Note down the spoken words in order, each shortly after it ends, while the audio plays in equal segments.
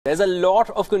There's a lot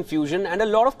of confusion and a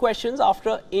lot of questions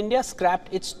after India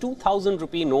scrapped its 2000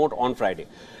 rupee note on Friday.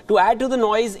 To add to the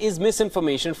noise is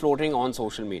misinformation floating on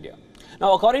social media.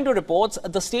 Now, according to reports,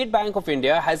 the State Bank of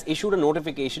India has issued a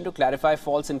notification to clarify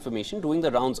false information doing the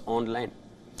rounds online.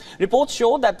 Reports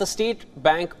show that the State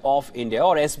Bank of India,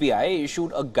 or SBI,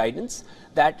 issued a guidance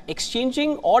that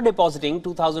exchanging or depositing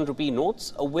 2000 rupee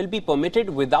notes will be permitted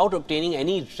without obtaining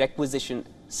any requisition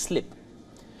slip.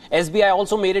 SBI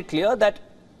also made it clear that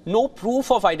no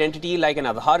proof of identity like an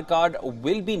Aadhaar card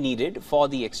will be needed for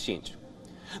the exchange.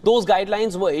 Those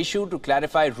guidelines were issued to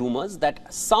clarify rumors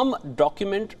that some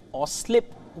document or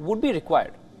slip would be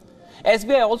required.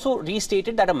 SBI also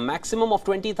restated that a maximum of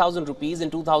 20,000 rupees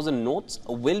in 2000 notes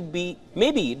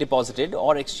may be deposited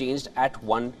or exchanged at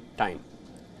one time.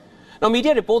 Now,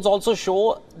 media reports also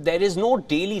show there is no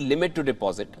daily limit to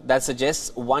deposit. That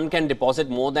suggests one can deposit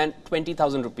more than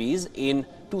 20,000 rupees in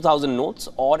 2000 notes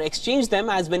or exchange them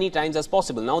as many times as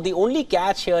possible. Now, the only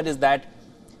catch here is that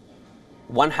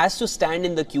one has to stand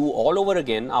in the queue all over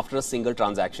again after a single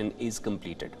transaction is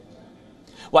completed.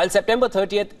 While September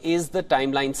 30th is the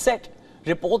timeline set,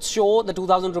 reports show the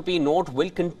 2000 rupee note will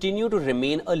continue to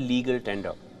remain a legal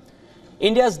tender.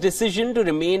 India's decision to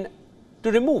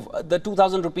remove the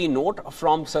 2000 rupee note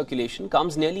from circulation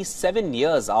comes nearly 7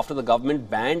 years after the government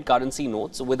banned currency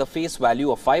notes with a face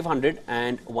value of 500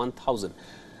 and 1000.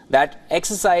 That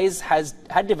exercise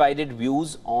had divided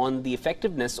views on the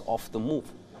effectiveness of the move.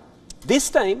 This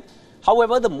time,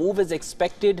 however, the move is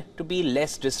expected to be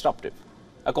less disruptive.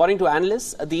 According to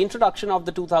analysts, the introduction of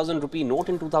the 2000 rupee note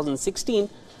in 2016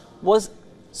 was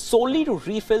solely to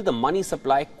refill the money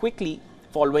supply quickly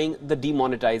following the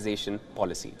demonetization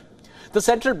policy. The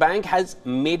central bank has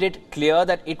made it clear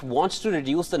that it wants to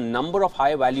reduce the number of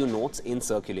high-value notes in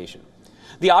circulation.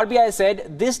 The RBI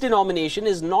said this denomination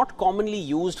is not commonly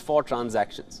used for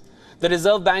transactions. The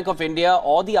Reserve Bank of India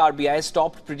or the RBI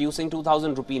stopped producing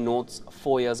 2000 rupee notes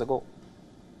 4 years ago.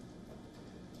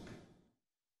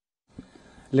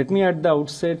 Let me at the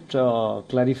outset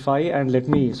clarify and let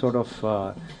me sort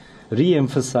of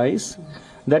re-emphasize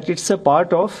that it's a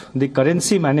part of the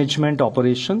currency management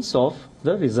operations of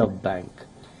the Reserve Bank.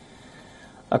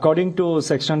 According to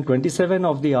Section 27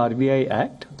 of the RBI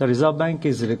Act, the Reserve Bank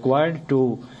is required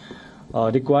to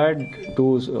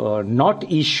not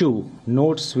issue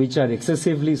notes which are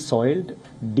excessively soiled,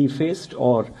 defaced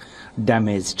or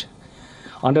damaged.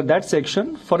 Under that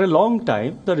section, for a long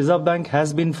time, the Reserve Bank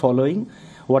has been following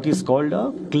what is called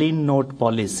a clean note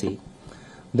policy.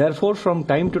 Therefore, from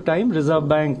time to time, Reserve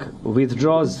Bank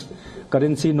withdraws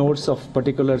currency notes of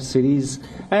particular series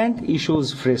and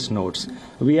issues fresh notes.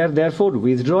 We are therefore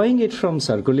withdrawing it from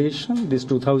circulation, these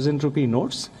 2000 rupee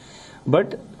notes,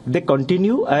 but they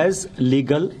continue as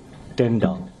legal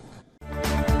tender.